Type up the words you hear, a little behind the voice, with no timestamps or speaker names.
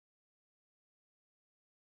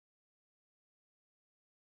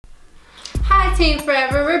Team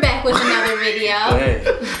Forever, we're back with another video. Hey.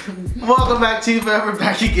 Welcome back, Team Forever,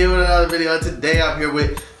 back again with another video. Today I'm here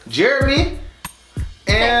with Jeremy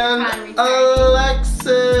and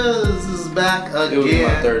Alexis is back again. It was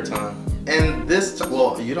my third time. And this time,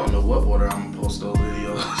 well, you don't know what order I'm gonna post those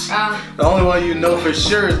videos. The only one you know for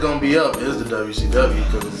sure is gonna be up is the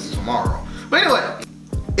WCW because it's tomorrow. But anyway,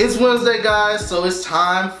 it's Wednesday, guys, so it's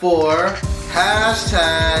time for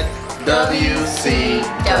hashtag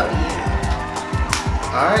WCW.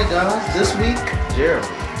 Alright, guys, this week, Jeremy.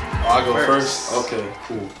 Oh, I go first? Okay,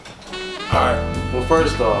 cool. Alright, well,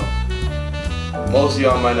 first off, most of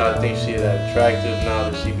y'all might not think she that attractive now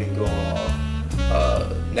that she been going all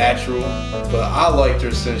natural, but I liked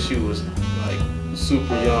her since she was like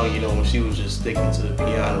super young, you know, when she was just sticking to the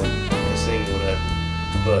piano and singing whatever.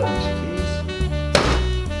 But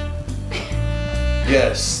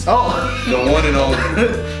yes, oh, the one and only.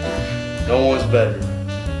 No one's better.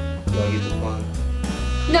 You wanna get the fun?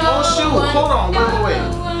 No. Oh shoot! Hold on, wait.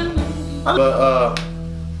 But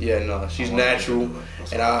yeah, no, she's natural,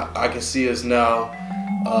 and I can see us now.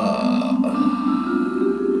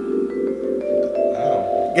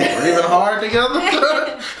 We're even hard together.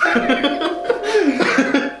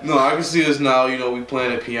 No, I can see us now. You know, we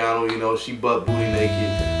playing the piano. You know, she butt booty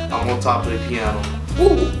naked. I'm on top of the piano.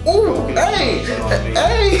 Ooh, hey,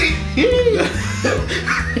 hey.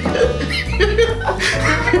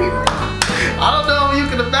 I don't know if you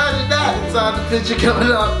can imagine that inside the picture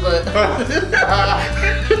coming up, but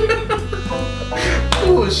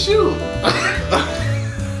oh shoot.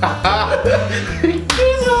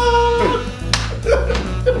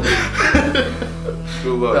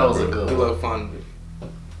 Good luck. That was a good Good luck finding it.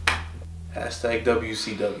 Hashtag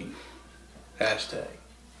WCW. Hashtag.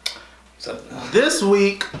 So, this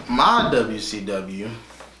week, my WCW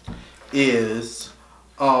is,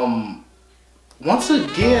 once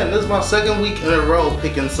again, this is my second week in a row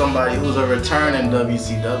picking somebody who's a return in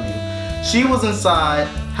WCW. She was inside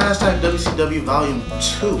hashtag WCW Volume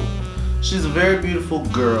 2. She's a very beautiful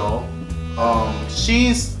girl.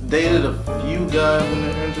 She's dated a few guys in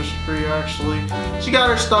the industry, actually. She got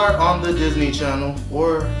her start on the Disney Channel,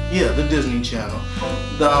 or yeah, the Disney Channel.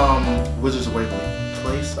 The Wizards of Waverly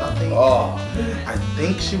Place, I think. oh, I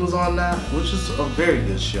think she was on that, which is a very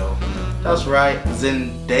good show. That's right,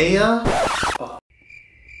 Zendaya.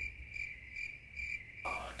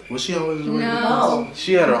 Was she on Wizards of Waverly No. Place?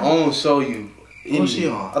 she had her own show. What was she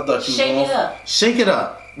on? I thought she was Shake on. It Up. Shake It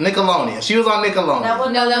Up. Nickelodeon. She was on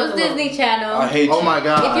Nickelodeon. No, that was Disney Channel. I hate you. Oh my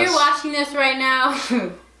god. If you're watching this right now,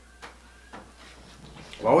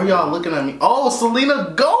 why were y'all looking at me? Oh,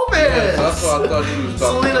 Selena Gomez! Yeah, that's what I thought you was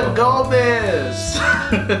talking Selena about. Gomez!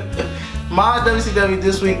 My WCW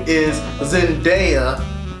this week is Zendaya,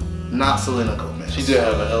 not Selena Gomez. She did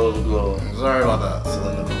have a hell of a glow. Sorry about that,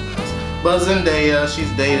 Selena Gomez. But Zendaya,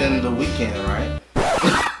 she's dating The Weeknd, right?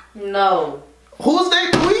 No. Who's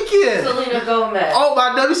dating The Weeknd? Selena Gomez. Oh,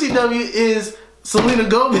 my WCW is Selena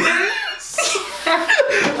Gomez.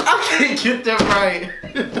 I can't get that right.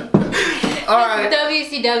 Alright.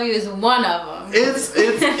 WCW is one of them.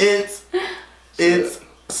 It's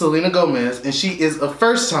Selena Gomez, and she is a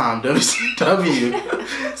first-time WCW.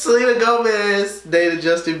 Selena Gomez dated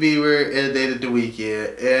Justin Bieber and dated The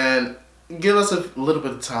Weeknd, and give us a little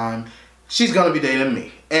bit of time. She's gonna be dating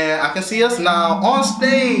me, and I can see us now on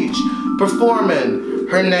stage performing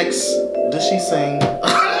her next. Does she sing?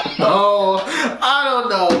 No, I don't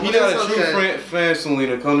know. You got a true fan,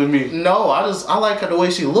 Selena. Come to me. No, I like her the way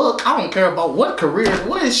she look. I don't care about what career.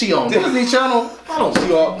 What is she on? Disney Channel? I don't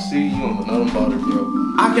see all. See, you don't know nothing about her,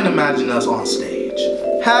 bro. I can imagine us on stage.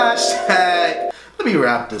 Hashtag. Let me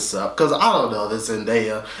wrap this up, cause I don't know if it's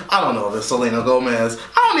Zendaya. I don't know if it's Selena Gomez.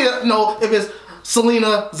 I don't even know if it's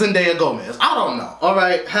Selena Zendaya Gomez. I don't know. All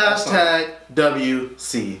right. Hashtag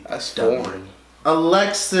WC. That's foreign.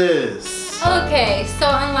 Alexis. Okay, so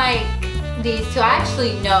unlike these two, I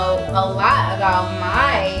actually know a lot about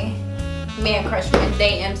my man crush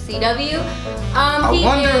Wednesday MCW. I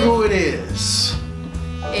wonder who it is.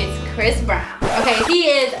 It's Chris Brown. Okay, he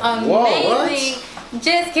is amazing. Whoa, what?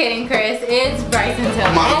 Just kidding, Chris. It's Bryson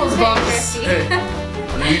Tillman. I was about to say.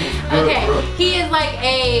 Okay, he is like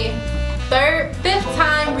a fifth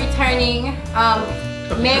time returning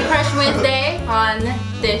Man Crush Wednesday on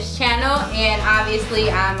this channel, and obviously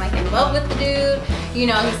I'm like in love with the dude. You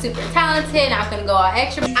know, he's super talented. I'm gonna go all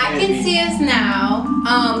extra. I can see us now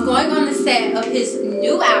going on the set of his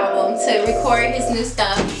new album to record his new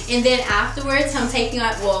stuff, and then afterwards I'm taking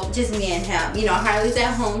on, well, just me and him. You know, Harley's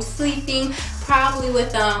at home sleeping, probably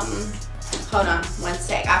with hold on one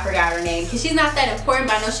sec, I forgot her name because she's not that important,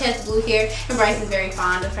 but I know she has blue hair and Bryce is very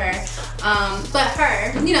fond of her. But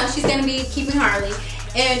her, you know, she's gonna be keeping Harley,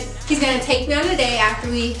 and he's gonna take me on a day after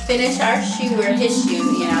we finish our shoe or his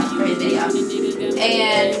shoe, you know, for his video.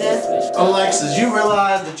 And Alexis, you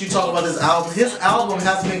realize that you talk about his album. His album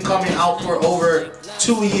has been coming out for over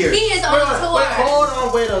 2 years. He is on tour. Wait, hold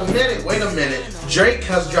on, wait a minute. Drake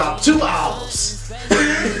has dropped 2 albums.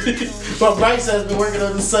 But Bryce has been working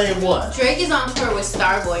on the same one. Drake is on tour with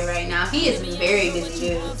Starboy right now. He is a very busy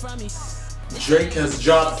dude. Drake has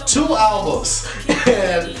dropped 2 albums.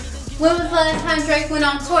 And when was the last time Drake went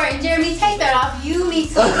on tour? And Jeremy, take that off. You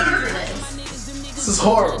need to answer this. This is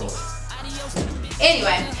horrible.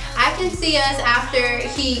 Anyway, I can see us after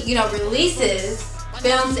he, you know,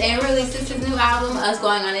 films and releases his new album, us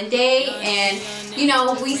going on a date, and you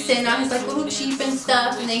know, we sitting on his like little Jeep and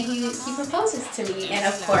stuff, and then he proposes to me, and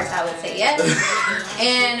of course I would say yes.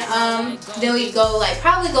 And then we'd go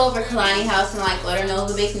probably go over Kalani house and like let her know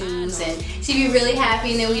the big news, and she'd be really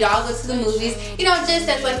happy, and then we'd all go to the movies, you know, just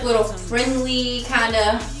as like little friendly kind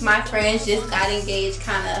of my friends just got engaged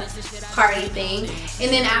kind of party thing.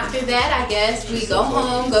 And then after that, I guess we go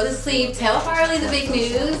home, go to sleep, tell Harley the big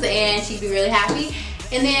news, and she'd be really happy.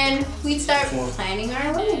 And then we'd start planning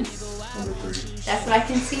our wedding. That's what I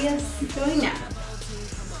can see us doing now.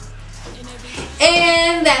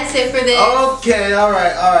 And that's it for this. Okay,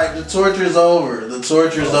 alright. The torture's over. The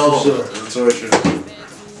torture's over. The torture.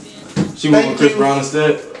 She went with Chris Brown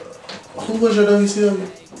instead. Who was your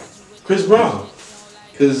WCW? Chris Brown.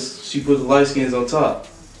 Because she put the light skins on top.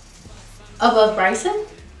 Above Bryson?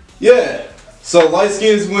 Yeah. So light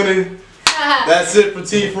skins winning. That's it for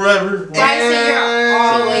Tea Forever. Bryson, you're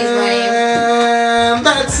always winning. And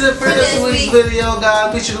that's it for this week's video,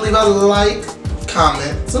 guys. Be sure to leave a like,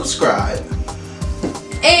 comment, subscribe.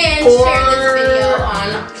 And share this video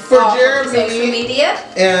on all social media.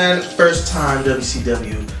 And first time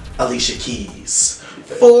WCW, Alicia Keys.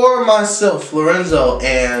 For myself, Lorenzo,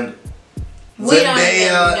 and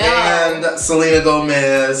Zendaya and Selena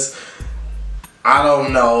Gomez. I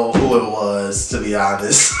don't know who it was, to be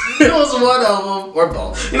honest. It was one of them, or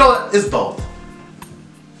both. You know what? It's both.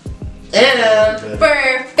 And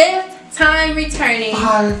for 5th time returning,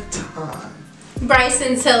 5 time,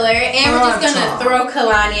 Bryson Tiller, and we're just gonna throw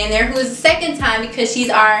Kalani in there, who is the 2nd time because she's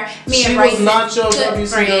me and Bryson's good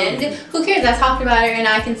friend. Who cares? I talked about her, and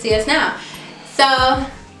I can see us now. So,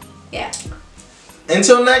 yeah.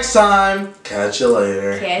 Until next time, catch you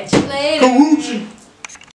later. Catch you later.